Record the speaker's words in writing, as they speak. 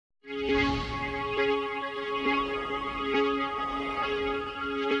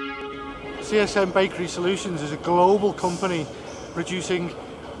CSM Bakery Solutions is a global company producing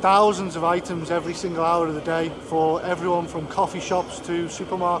thousands of items every single hour of the day for everyone from coffee shops to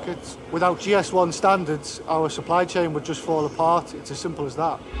supermarkets. Without GS1 standards, our supply chain would just fall apart. It's as simple as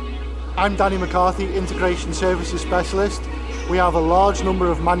that. I'm Danny McCarthy, Integration Services Specialist. We have a large number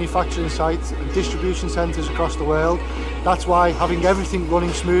of manufacturing sites and distribution centres across the world. That's why having everything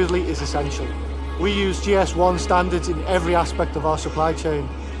running smoothly is essential. We use GS1 standards in every aspect of our supply chain.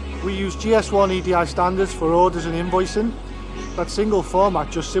 We use GS1 EDI standards for orders and invoicing. That single format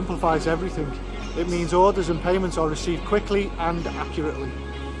just simplifies everything. It means orders and payments are received quickly and accurately.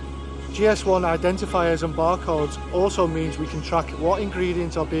 GS1 identifiers and barcodes also means we can track what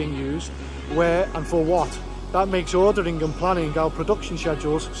ingredients are being used, where and for what. That makes ordering and planning our production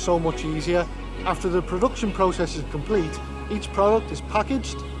schedules so much easier. After the production process is complete, each product is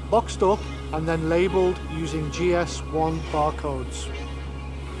packaged, boxed up and then labelled using GS1 barcodes.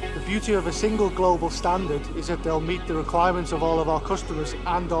 The beauty of a single global standard is that they'll meet the requirements of all of our customers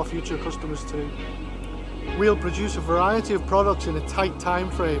and our future customers too. We'll produce a variety of products in a tight time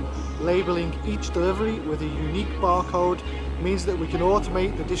frame. Labelling each delivery with a unique barcode means that we can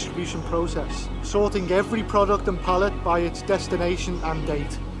automate the distribution process, sorting every product and pallet by its destination and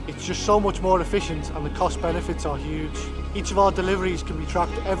date. It's just so much more efficient and the cost benefits are huge. Each of our deliveries can be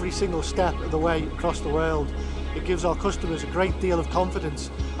tracked every single step of the way across the world. It gives our customers a great deal of confidence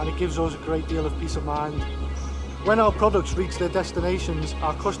and it gives us a great deal of peace of mind. When our products reach their destinations,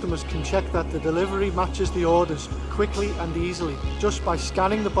 our customers can check that the delivery matches the orders quickly and easily, just by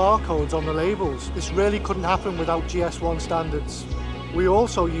scanning the barcodes on the labels. This really couldn't happen without GS1 standards. We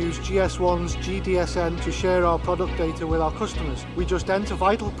also use GS1's GDSN to share our product data with our customers. We just enter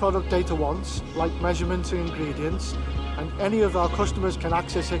vital product data once, like measurements and ingredients, and any of our customers can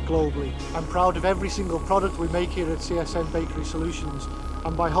access it globally. I'm proud of every single product we make here at CSM Bakery Solutions,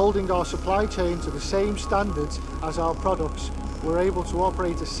 and by holding our supply chain to the same standards as our products, we're able to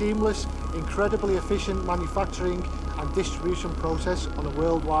operate a seamless, incredibly efficient manufacturing and distribution process on a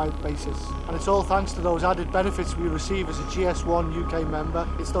worldwide basis. And it's all thanks to those added benefits we receive as a GS1 UK member.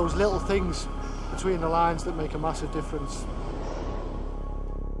 It's those little things between the lines that make a massive difference.